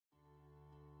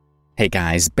Hey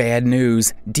guys, bad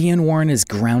news. Dion Warren is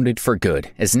grounded for good,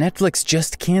 as Netflix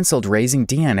just canceled Raising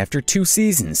Dion after 2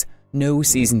 seasons. No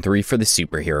season 3 for the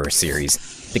superhero series.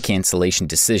 The cancellation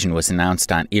decision was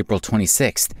announced on April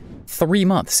 26th, 3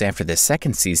 months after the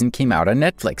second season came out on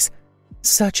Netflix.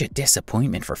 Such a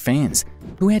disappointment for fans,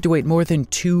 who had to wait more than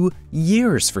 2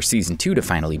 years for season 2 to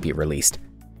finally be released.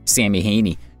 Sammi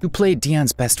Haney, who played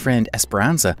Dion's best friend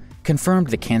Esperanza, confirmed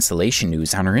the cancellation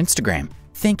news on her Instagram,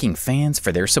 thanking fans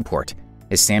for their support.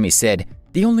 As Sammi said,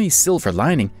 "The only silver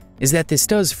lining is that this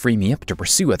does free me up to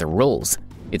pursue other roles."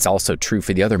 It's also true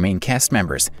for the other main cast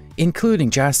members,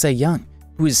 including Ja Se-young,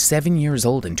 who was 7 years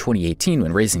old in 2018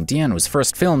 when Raising Dion was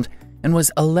first filmed and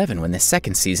was 11 when the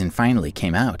second season finally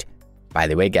came out. By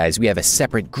the way guys, we have a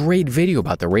separate great video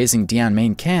about the Raising Dion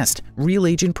main cast, real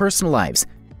age and personal lives.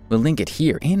 We'll link it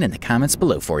here and in the comments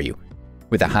below for you.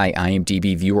 With a high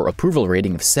IMDb viewer approval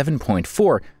rating of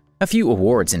 7.4, a few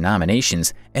awards and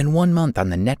nominations, and 1 month on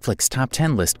the Netflix top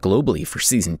 10 list globally for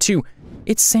season 2,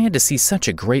 it's sad to see such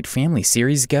a great family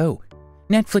series go.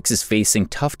 Netflix is facing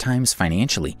tough times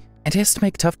financially and has to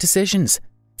make tough decisions.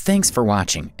 Thanks for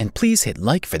watching, and please hit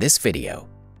like for this video.